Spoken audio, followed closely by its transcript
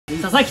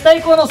佐々木大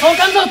光の相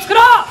関図を作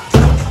ろう。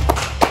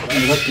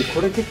だって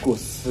これ結構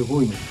す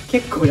ごいね。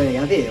結構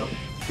やべえよ。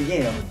すげ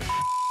えよ。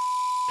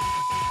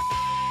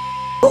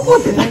どこ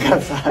でだか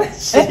らさ、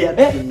知り合っ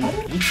ていい。い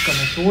つかね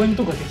共演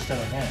とかできた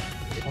らね、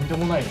とんで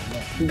もないよね。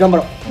頑張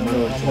ろう。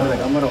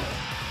頑張ろう。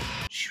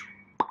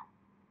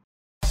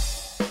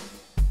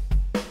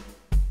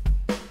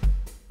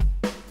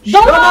ど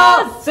うも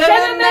ー、セブ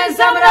ンメン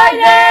侍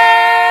で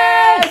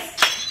ー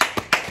す。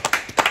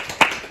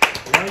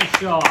よい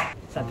しょ。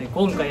さて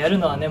今回やる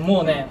のはね、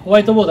もうねホワ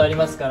イトボードあり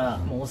ますから、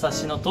もうお察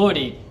しの通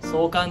り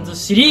相関図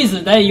シリー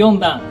ズ第4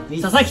弾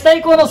佐々木大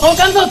光の相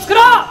関図を作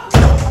ろう。あ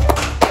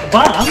ん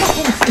ま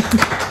そんな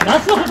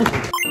何のことする。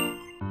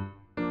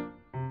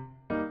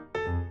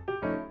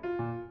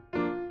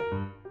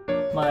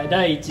まあ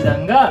第1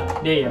弾が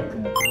れいやく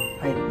ん、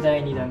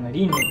第2弾が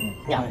りんね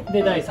くん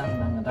で、第3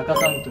弾がダカ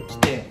さんと来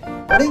て、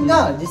俺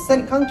が実際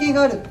に関係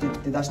があるって言っ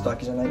て出したわ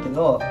けじゃないけ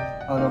ど、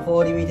フ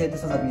ォーリミテッド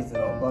サザビーズ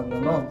のバンド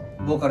の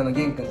ボーカルの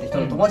ゲン君って人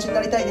の友達に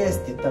なりたいです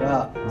って言った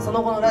ら、そ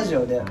の後のラジ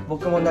オで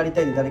僕もなり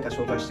たいで誰か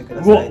紹介してく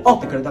ださいって言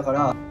ってくれたか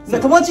ら、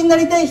友達にな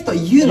りたい人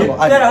言うの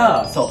もある。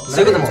そ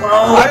ういうことも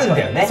あるん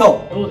だよね。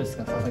そうどうです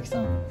か佐々木さ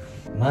ん。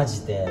マ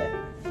ジで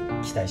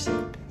期待してる。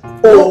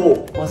お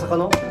お、まさか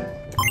の。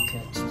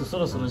ちょっとそ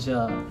ろそろじ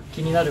ゃあ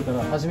気になるか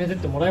ら始めてっ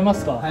てもらえま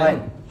すか。はい。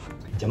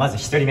じゃあまず1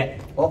人目。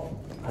は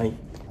い。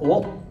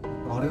お、なる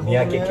ほどね。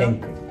三宅健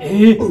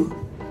君。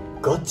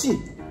ガチ。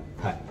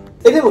はい。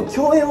でも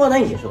共演はな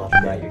いんでしょ。だっ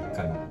て第1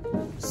回目。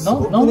な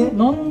ん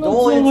の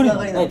つな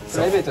がりない。プ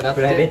ライベ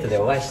ートで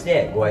お会いし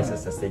てご挨拶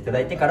させていただ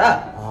いてか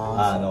ら、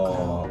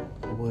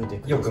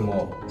よく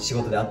もう仕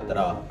事で会った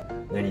ら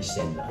何し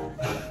てんだ。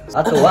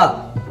あと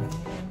は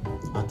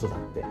あとだっ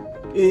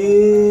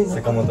て。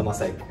坂本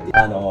昌之。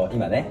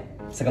今ね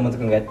坂本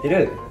君がやって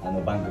る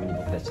番組に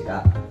僕たち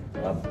が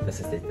出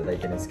させていただい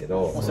てるんですけ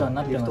ど、お世話に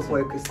なってます。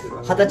20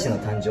歳の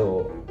誕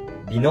生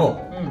日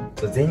の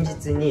前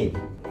日に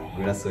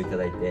グラスをいた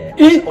だいて、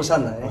おしゃ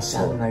んなね、おし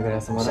ゃんなグ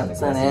ラスもらっ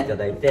たね。いた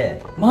だい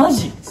て、マ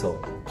ジ？そう、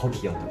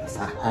TOKIO とか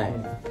さ、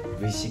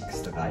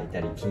V6 とかいた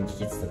り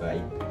KinKiKids とかいっ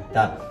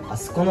たあ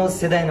そこの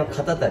世代の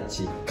方た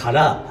ちか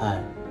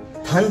ら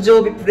誕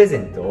生日プレゼ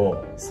ント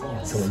をそ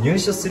の入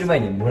所する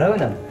前にもらう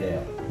なんて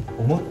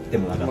思って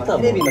もなかった。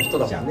テレビの人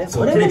だもんね。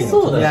それも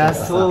そうだよ。いや、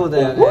そう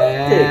だよね。思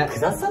ってく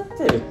ださっ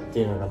てるって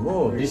いうのが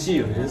もう嬉しい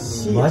よね。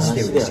マジ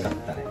で嬉しかっ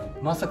たね。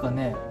まさか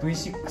ね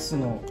V6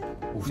 の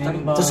メ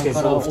ンバー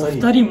からお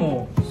二人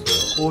も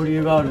交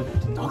流があるっ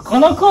てなか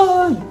な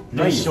か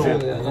ないでしょ。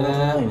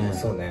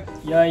そうね。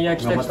いやいや、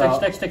来たよ。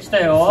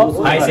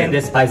パイセン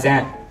です、パイセ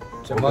ン。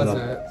じゃあまず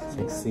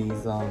セクシ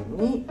ーさん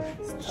に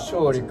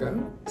勝利く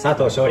ん、佐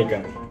藤勝利く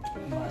ん。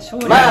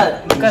ま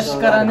あ昔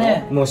から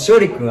ね、もう勝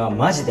利くんは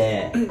マジ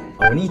で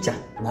お兄ちゃん。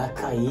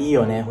仲いい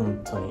よね、本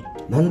当に。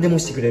何でも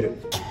してくれ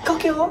る。きっか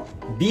けは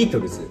ビート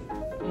ルズ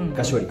が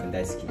勝利くん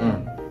大好き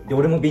で、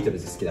俺もビートル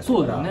ズ好きだった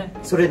から、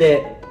それ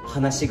で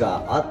話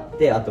があっ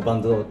て、あとバ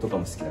ンドとか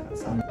も好きだから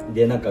さ、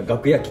でなんか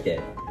楽屋来てっ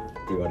て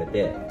言われ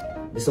て、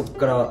でそっ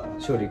から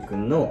勝利く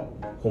んの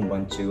本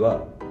番中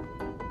は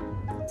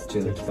中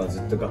の期間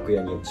ずっと楽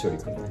屋に勝利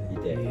くんい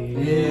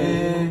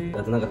て、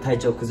あとなんか体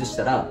調崩し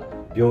たら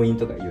病院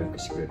とか予約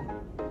してくれるの。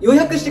予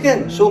約してくれ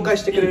るの？紹介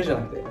してくれるじゃ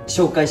なくて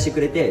紹介してく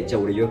れて、じゃ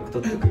あ俺予約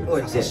取ってくよ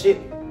って優しい。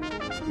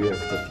予約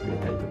取ってくれ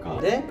たりと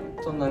かで、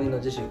隣の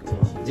ジェシー君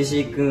は？ジェシ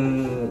ー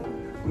君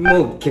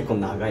も結構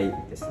長い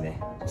ですね。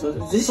ジ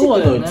ェシ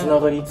ー君のつな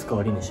がりいつか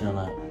はりね知ら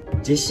ない。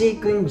ジェシー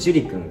君、ジュ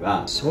リ君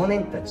が少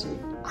年たちで、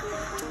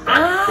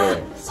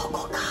そ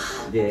こか。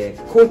で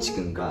コーチ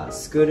君が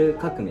スクール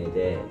革命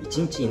で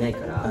1日いない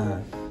から、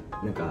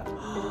なんか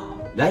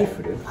ライ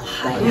フル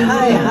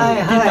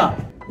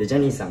でジャ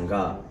ニーさん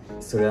が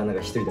それはなん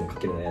か一人でもか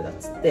けるの嫌だっ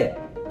つって、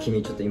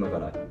君ちょっと今か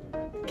ら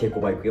稽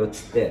古場行くよっ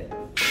つって。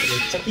め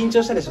っちゃ緊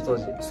張したでしょ当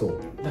時。そう。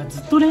ず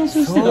っと練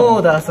習してた。そ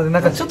うだ、それな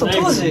んかちょっと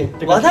当時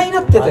話題に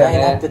なってたよね。話題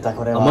になってた、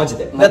これは。マジ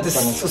で。だって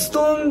スト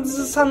ーン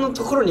ズさんの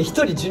ところに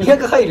一人ジュニア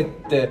が入る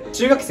って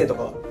中学生と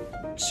か？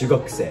中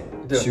学生、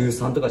中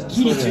3とかじゃん。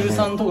ギリ中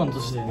3とかの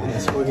年で。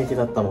衝撃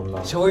だったもん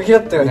な。衝撃だ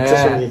ったよね。めっち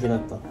ゃ衝撃だっ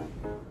た。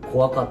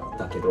怖かっ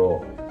たけ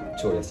ど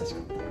超優しかっ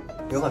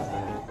た。よかった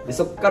ね。で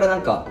そっからな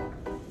んか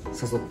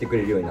誘ってく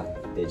れるようになっ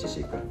て、ジェ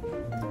シー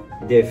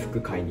君で服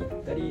買いに行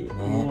ったり、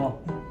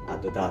あ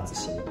とダーツ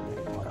しに行ったり。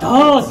ダ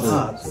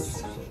ー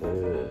ツ。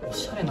お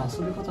しゃれな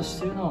遊び方し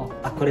てるな。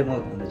あ、これも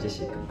ジェ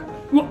シー君から。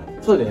うわ、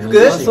そうだよね。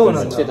服？そう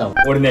なんだ。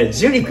俺ね、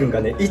ジュリ君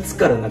がね、いつ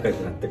から仲良く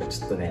なったか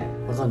ちょっとね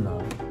わかんない。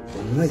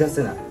思い出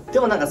せない。で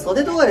もなんか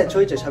袖動画でち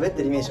ょいちょい喋っ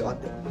てるイメージはあっ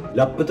て、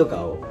ラップと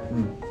かを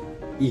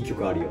いい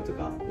曲あるよと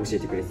か教え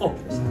てくれてたり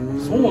とかして。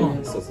そうな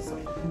んだ。そうそうそう。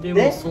で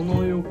もそ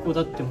の横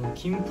だってもう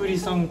キンプリ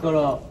さんか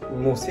ら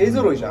もう勢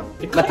ぞろいじゃん。ま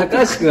あ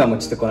高橋君はもう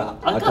ちょっとこの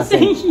赤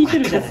線引いて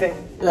るじゃん。こ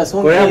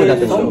れはもうだっ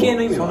て尊敬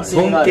の意味は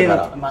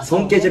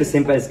尊敬してる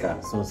先輩ですから。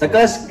高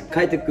橋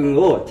海人君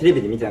をテレ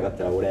ビで見てなかっ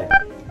たら俺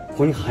こ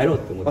こに入ろう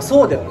って思って。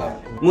そうだよね。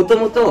もと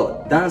も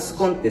とダンス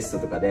コンテスト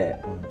とかで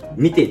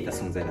見ていった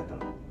存在だった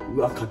の。う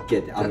わかっけえ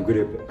って、あのグ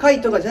ループ。カ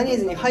イトがジャニー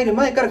ズに入る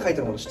前からカイ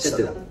トのこと知っ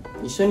てた。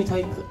一緒に戦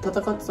って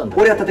たんだ。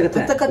俺は戦って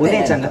ない。お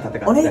姉ちゃんが戦って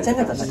た。お姉ちゃん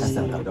が戦って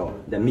たんだけど、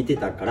で見て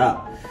たか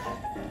ら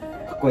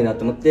かっこいいな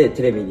と思って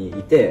テレビにい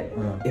て、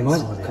マ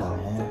ジかってな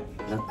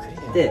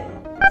って、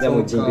でも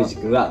う神宮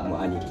寺君はもう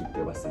兄貴って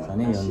呼ばせてもらっ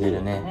たし、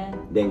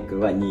蓮君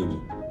はニーニ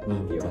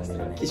ーって呼ばせて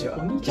もらった。岸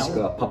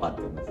君はパパっ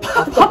て呼ばせても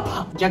らった。パ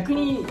パ。逆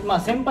にまあ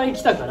先輩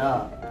来たか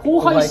ら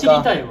後輩知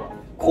りたいわ。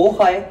後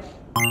輩？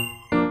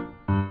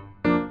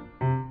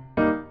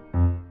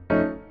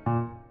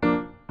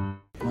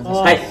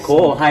はい、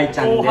後輩ち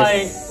ゃん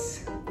で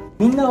す。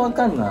みんなわ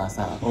かんのは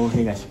さ、大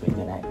東くん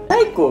じゃない。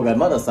大光が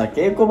まださ、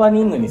稽古場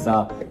にいんのに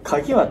さ、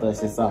鍵渡し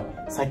てさ、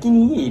先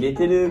に家入れ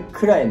てる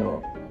くらい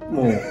の、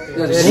もう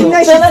信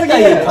頼しすぎ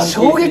る。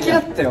衝撃だ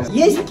ったよ。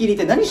家先入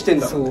れて何してん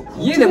だ。そう、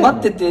家で待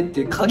っててっ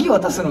て鍵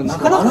渡すのな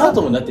かなか。あの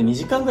後もだって2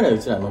時間ぐらいう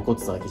ちら残っ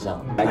てたわけじゃ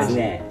ん。あいつ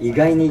ね、意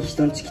外に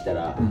人ん家来た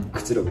ら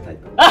くつろぐタイ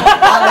プ。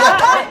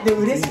で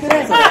も嬉しく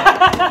ないそ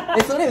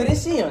れ。それ嬉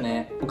しいよ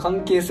ね。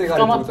関係性があ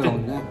るってことだも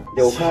んね。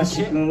で、岡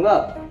橋君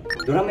は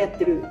ドラムやっ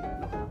てる。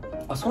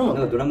あ、そうな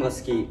の。ドラムが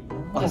好き。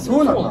あ、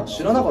そうなんだ。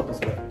知らなかった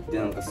それ。で、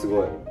なんかす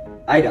ごい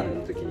アイランド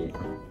の時に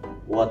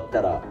終わっ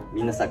たら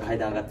みんなさ階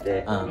段上がっ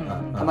て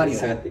たまり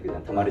下がっていくじゃ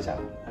ん、たまるじゃん。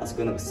あそ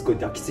こなんかすごい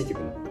抱きついてく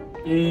る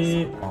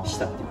の。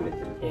慕ってくれて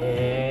る。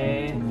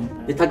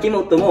で、滝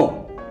本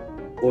も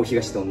大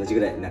東と同じ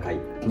ぐらい仲い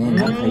い。ね、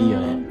仲いいよ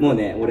ね。もう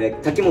ね、俺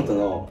滝本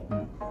の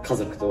家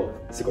族と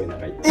すごい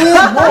仲いい。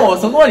もう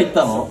そこまで行っ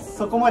たの？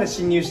そこまで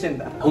侵入してん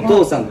だ。お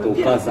父さんとお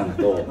母さん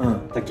と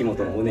滝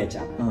本のお姉ち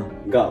ゃ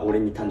んが俺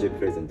に誕生日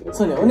プレゼントを。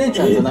そうね、お姉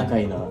ちゃんと仲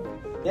いいの。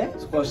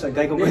そこは下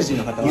外国人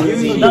の方は友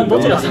人、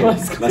どちら様で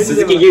すか？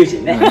鈴木友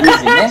人ね。友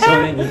人ね。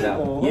少年忍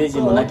者。友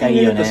人も仲い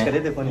いよね。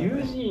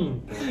友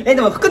人。で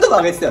も服とか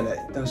あげてたよ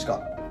ね、確か。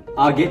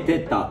あげて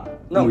た。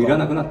もういら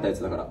なくなったや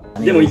つだか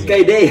ら。でも一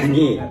回レイヤ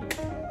に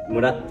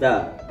もらっ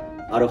た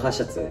アロハ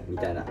シャツみ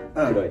たいな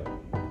黒い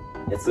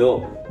やつ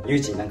を友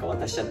人になんか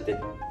渡しちゃって。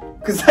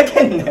ふざ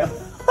けんなよ。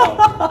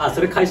あ、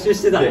それ回収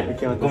してたね。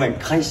ごめん、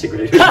返してく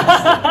れる。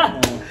あ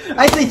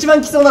いつ一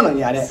番来そうなの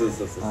にあれ。そう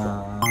そうそうそう。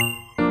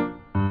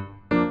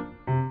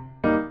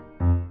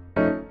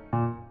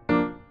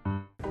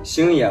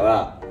俊也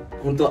は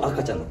本当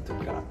赤ちゃんの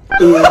時から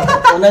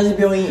同じ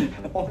病院。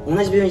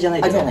同じ病院じゃな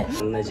いけど、じゃない。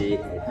同じ幼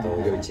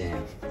稚園、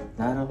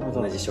なるほ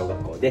ど。同じ小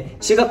学校で、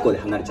中学校で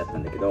離れちゃった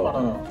んだけ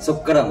ど、そ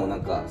っからもな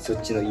んかそ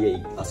っちの家遊び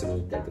に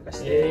行ったりとか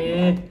し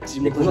て、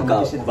でこの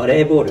子バ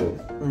レーボ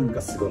ール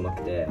がすごいうま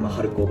くて、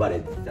春高バレー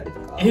って言ったりと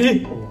か。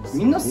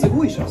みんなす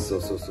ごいじゃん。そ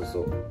うそうそうそ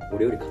う、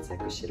俺より活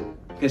躍してる。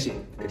悔しい。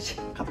悔しい。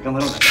頑張ろう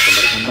な。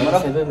頑張ろ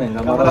う。セブンメン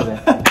頑張ろうぜ。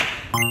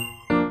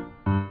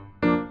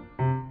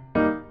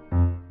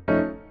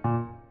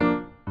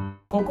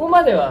ここ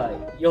までは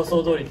予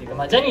想通りというか、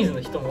まあ、ジャニーズ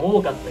の人も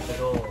多かったけ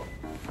ど、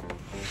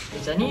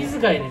ジャニーズ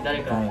界で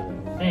誰か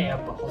ね、やっ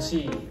ぱ欲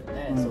しいよ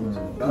ね。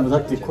でもだ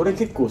ってこれ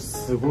結構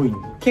すごい。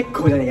結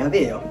構じゃね、や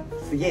べえよ。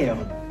すげえよ。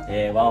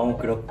ワンオ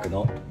クロック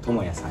の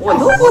智也さん。おい、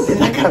どこで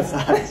だから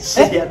さ、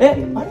知り合って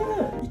る。あれ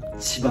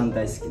一番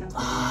大好きな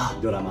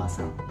ドラマー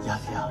さん。や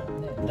べや。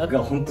僕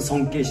が本当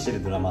尊敬して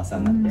るドラマーさ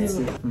んなんで、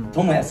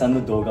智也さん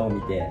の動画を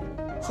見て、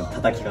その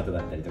叩き方だ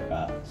ったりと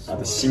か、あ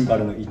とシンバ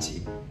ルの位置、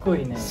すご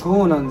いね。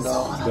そうなんだ。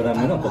ドラ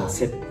ムのこの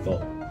セット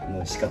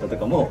の仕方と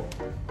かも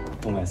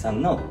智也さ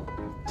んの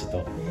ちょっ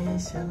と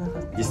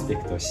リスペ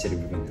クトしてる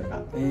部分と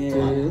か。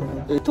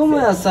智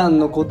也さん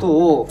のこと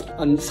を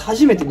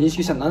初めて認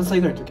識したの何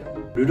歳ぐらいの時なの？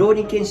ルロー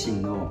ニケンシ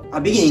ンの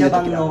ビギニング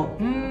の時だ。の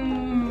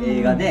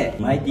映画で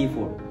マイティ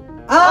フォール。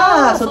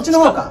ああ、そっちの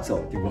方か。そ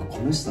うで、うわ、こ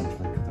の人の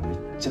叩き方めっ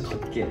ちゃかっ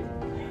けえ。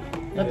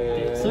だっ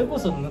てそれこ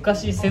そ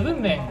昔セブ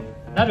ンメ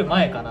ンなる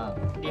前かな、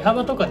リハ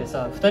バとかで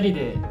さ、2人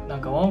でな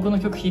んかワンオクの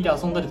曲弾いて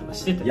遊んだりとか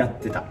してたよ。やっ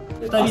てた。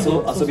2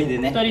人で遊びで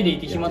ね、2人でい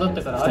て暇だっ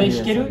たからあれ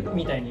弾ける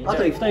みたいに。あ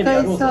と一回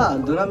さ、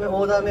ドラム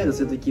オーダーメイド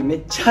するときめ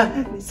っちゃ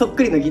そっ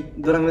くりの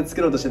ドラム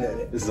作ろうとしてたよ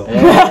ね。嘘。自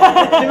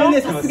分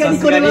でさすがに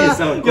これは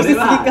寄せすぎ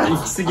か。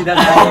行き過ぎだ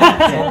な。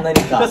そんな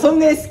にか。そん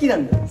ぐらい好きな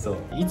んだよ。そう。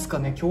いつか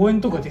ね、共演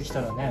とかでき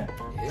たらね、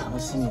楽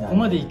しみだ。ここ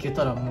までいけ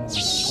たらもうとんでも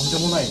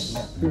ないよ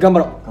ね。頑張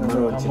ろ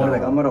う。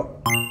頑張ろう。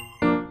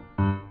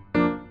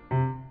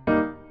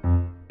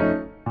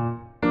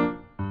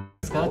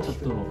ちょっ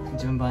と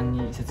順番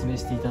に説明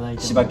していただい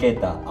て。柴啓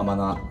太、天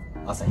野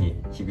朝日、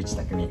樋口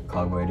匠、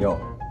川越亮。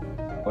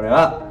これ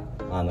は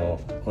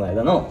この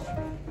間の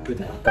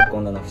学校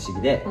女の不思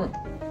議で、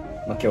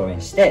共演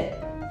して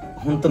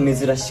本当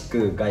珍し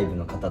く外部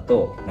の方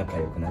と仲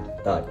良くなっ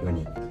た4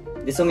人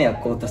で、染谷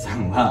幸太さ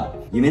んは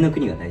夢の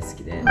国が大好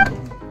きで、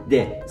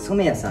で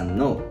染谷さん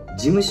の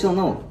事務所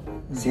の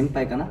先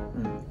輩かな、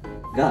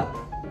が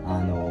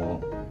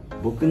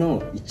僕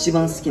の一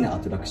番好きなア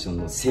トラクション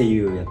の声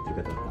優をやって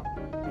る方だった。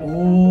お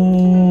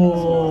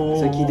お、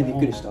それ聞いてびっ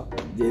くりした。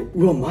で、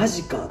うわマ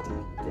ジかと思っ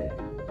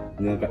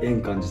て、なんか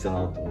縁感じた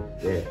なと思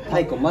って。太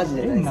鼓マジ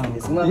で大好き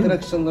で、そのアトラ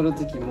クション乗る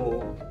時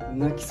も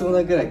泣きそう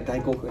なぐらい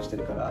大興奮して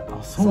るから、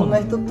そん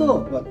な人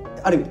と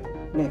ある意味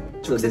ね、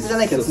直接じゃ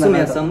ないけど染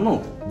谷さん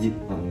も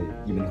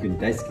夢の国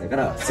大好きだか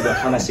ら、すごい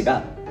話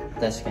が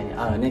確かに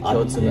合うね、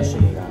共通の趣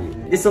味が。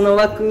でその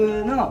枠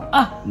の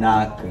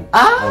なーくん、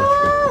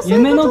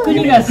夢の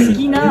国が好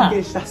きな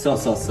そう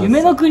そうそう、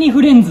夢の国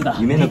フレンズだ。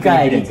夢の国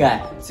フレンズ、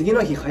次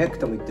の日早く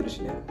ても行ってる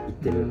しね。言っ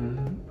てる。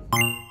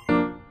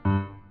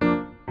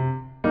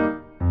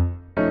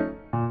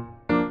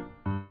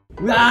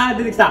うわー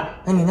出てき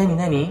た。何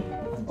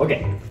オッ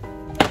ケ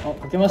ー。あ、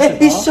かけました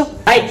か。一緒。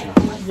はい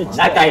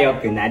仲良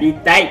くなり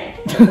たい。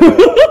すごい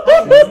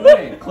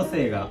個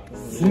性が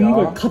すん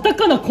ごいカタ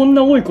カナこん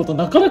な多いこと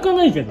なかなか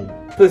ないけど。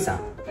プーさん、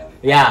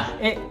いや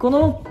こ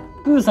の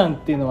プーさん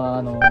っていうの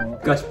は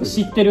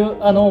知ってるプ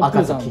赤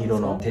とーさん。黄色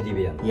の。テディ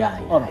ベアのいや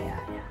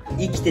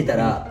生きてた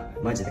ら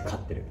マジで飼っ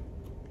てる。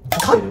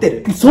勝って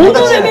る。そのレ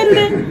ベ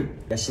ル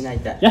で養い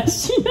たい。養う。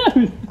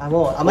あ、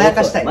もう甘や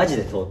かしたい。マジ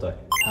で尊い。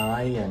可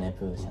愛いよね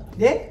プーさん。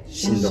で、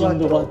シンドバッ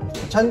ド。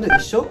ちゃんと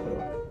一緒？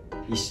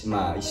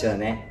まあ一緒だ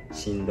ね。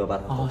シンドバ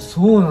ッド。あ、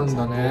そうなん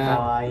だ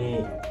可愛い。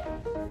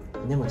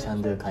でもちゃ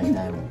んと買い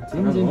たいもん。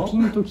全然ピ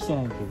ンときて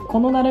ないけど、こ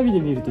の並びで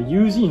見ると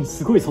ユージーン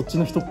すごいそっち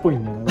の人っぽい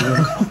んだよね。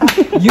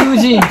ユー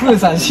ジーン、プー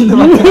さん、シンド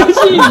バッド。ユージ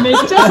ーンめっ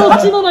ちゃそ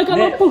っちの仲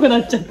間っぽくな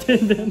っちゃって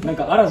んだよね。なん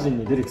かアラジン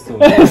に出てきそう。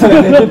ラプンツ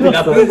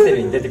ェ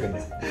ルに出てくるん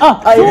です。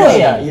あ、あ、そうい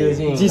やだ。友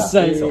人。実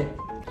際。そう。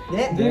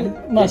で、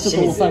まあち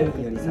ょっとおさん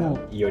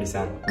いおり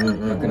さん。うん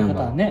うん。この方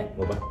はね。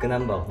もうバックナ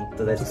ンバー本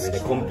当大好きで、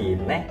コンピ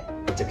ね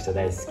めちゃくちゃ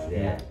大好き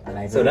で、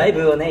ライブそうライ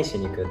ブをね一緒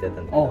に行く予定だっ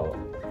たんだけど、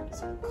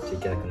行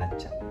けなくなっ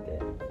ちゃって、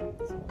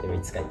でも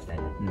いつか行きたい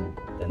な。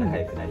仲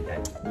良くなりたい。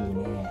いい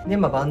ね。で、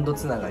まあバンド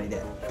つながり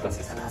で。深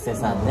瀬さん。加瀬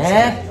さん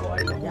ね。終わ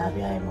りのや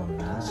べえもん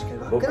な。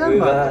僕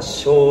が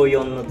小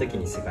4の時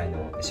に世界の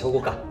小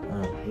5か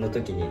の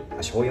時に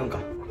小4か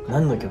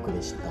何の曲で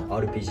した？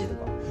 RPG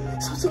とか。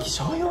その時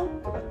小 4？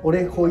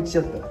俺、高一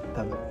だった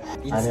多分。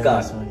いつ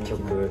か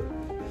曲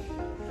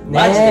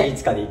マジでい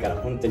つかでいいから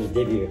本当に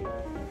デビュ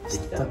ーでき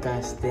たと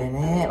かして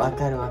ね。わ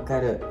かるわ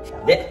かる。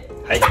で、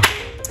はい、エ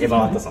ヴァ・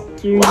ワトソン。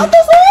急にちょっとで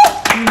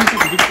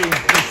きてる。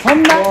そ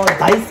んな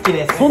大好き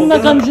です。そんな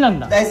感じなん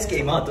だ。大好き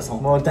エヴァ・ワトソ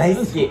ン。もう大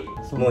好き。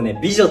もうね、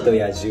美女と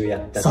野獣や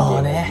った時そ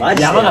うねマジ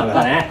でやばかっ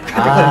たね。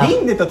リ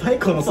ンネと太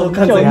鼓の相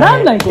関図今日な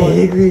んなんこえ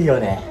れ。ぐいよ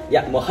ね。い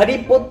やもうハリ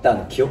ー・ポッター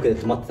の記憶で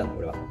止まってたの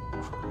俺は。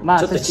まあ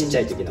ちょっとちっち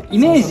ゃい時のイ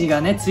メージが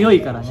ね強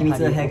いからね。秘密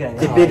の部屋ぐらい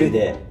でね。ベル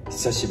で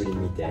久しぶりに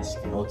見て、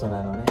確かに大人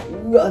のね。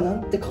うわな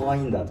んて可愛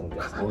いんだと思っ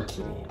て、大きい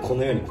ね。こ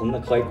の世にこん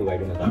な可愛い子がい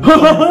るのか。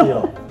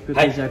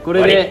はいじゃあこ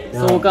れで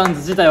相関図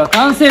自体は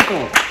完成と。素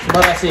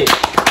晴らしい。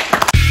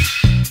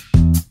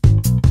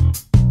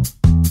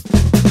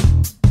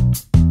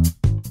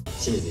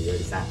清水いお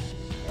りさん、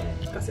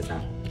深瀬さ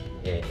ん、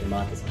エマ・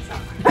ワトソンさ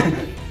ん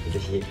ぜ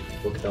ひ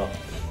僕と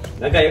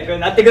仲良く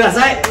なってくだ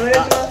さい。お願いし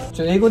ま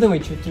す。英語でも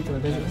一応言っていいから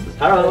大丈夫です。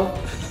ハロ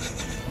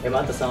ーエマ・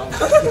ワトソン。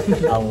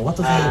あ、もうワ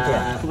トソンだけ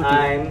や。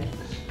I'm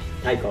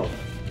太鼓。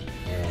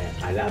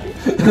I love you。い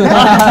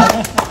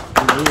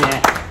い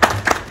ね。